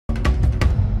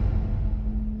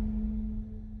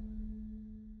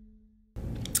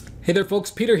Hey there folks,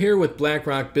 Peter here with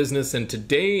BlackRock Business, and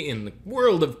today in the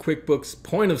world of QuickBooks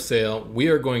Point of Sale, we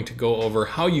are going to go over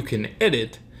how you can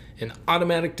edit an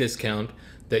automatic discount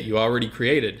that you already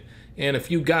created and a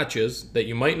few gotchas that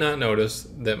you might not notice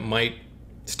that might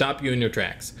stop you in your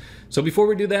tracks. So before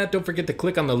we do that, don't forget to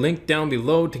click on the link down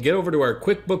below to get over to our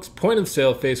QuickBooks Point of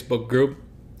Sale Facebook group,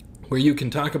 where you can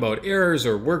talk about errors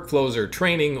or workflows or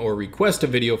training or request a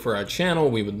video for our channel.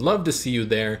 We would love to see you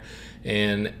there,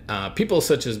 and people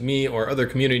such as me or other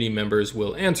community members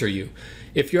will answer you.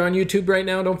 If you're on YouTube right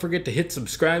now, don't forget to hit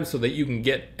subscribe so that you can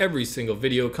get every single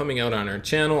video coming out on our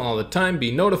channel all the time,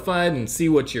 be notified and see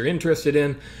what you're interested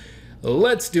in.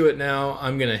 Let's do it now.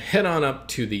 I'm gonna head on up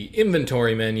to the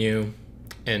inventory menu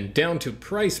and down to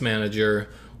Price Manager.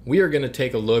 We are gonna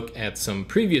take a look at some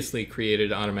previously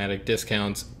created automatic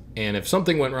discounts, and if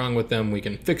something went wrong with them, we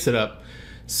can fix it up.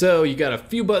 So you got a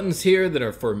few buttons here that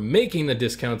are for making the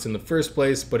discounts in the first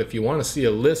place, but if you want to see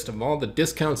a list of all the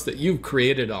discounts that you've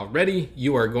created already,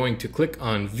 you are going to click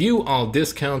on View All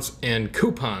Discounts and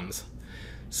Coupons.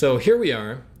 So here we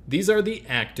are. These are the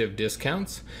active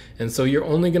discounts, and so you're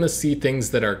only going to see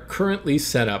things that are currently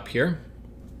set up here.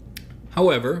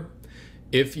 However,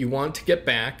 if you want to get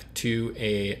back to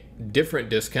a different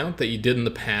discount that you did in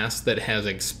the past that has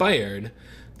expired,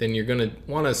 then you're going to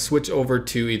want to switch over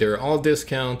to either all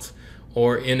discounts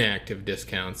or inactive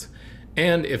discounts.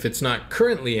 And if it's not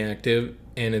currently active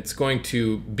and it's going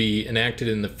to be enacted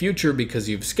in the future because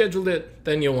you've scheduled it,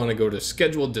 then you'll want to go to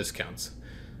scheduled discounts.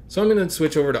 So I'm going to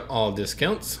switch over to all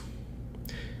discounts,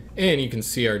 and you can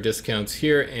see our discounts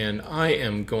here, and I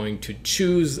am going to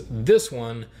choose this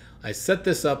one. I set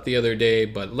this up the other day,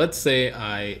 but let's say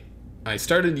I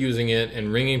started using it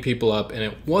and ringing people up and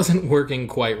it wasn't working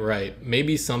quite right.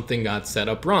 Maybe something got set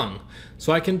up wrong.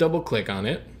 So I can double click on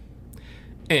it.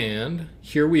 And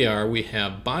here we are, we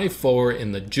have buy 4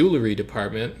 in the jewelry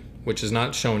department, which is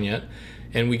not shown yet.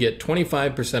 And we get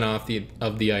 25% off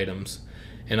of the items.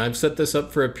 And I've set this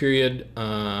up for a period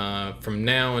from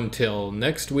now until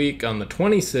next week on the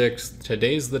 26th.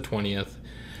 Today's the 20th.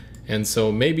 And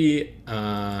so maybe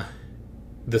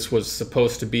this was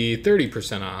supposed to be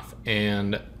 30% off,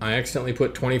 and I accidentally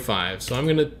put 25. So I'm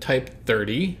going to type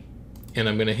 30, and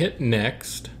I'm going to hit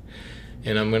next,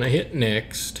 and I'm going to hit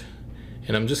next,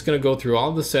 and I'm just going to go through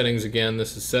all the settings again.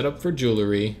 This is set up for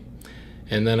jewelry,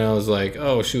 and then I was like,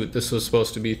 oh shoot, this was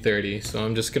supposed to be 30. So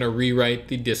I'm just going to rewrite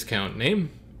the discount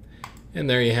name, and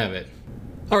there you have it.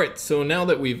 All right, so now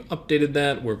that we've updated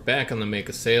that, we're back on the Make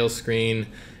a Sale screen,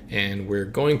 and we're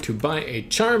going to buy a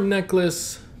charm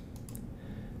necklace.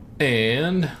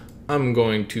 And I'm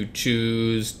going to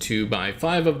choose to buy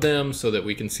 5 of them so that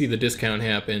we can see the discount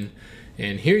happen.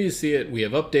 And here you see it. We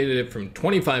have updated it from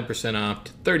 25% off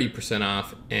to 30%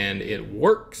 off, and it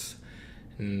works.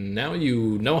 Now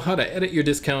you know how to edit your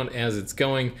discount as it's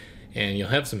going, and you'll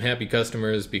have some happy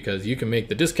customers because you can make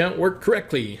the discount work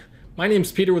correctly. My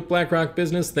name's Peter with BlackRock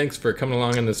Business. Thanks for coming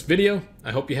along on this video.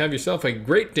 I hope you have yourself a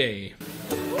great day.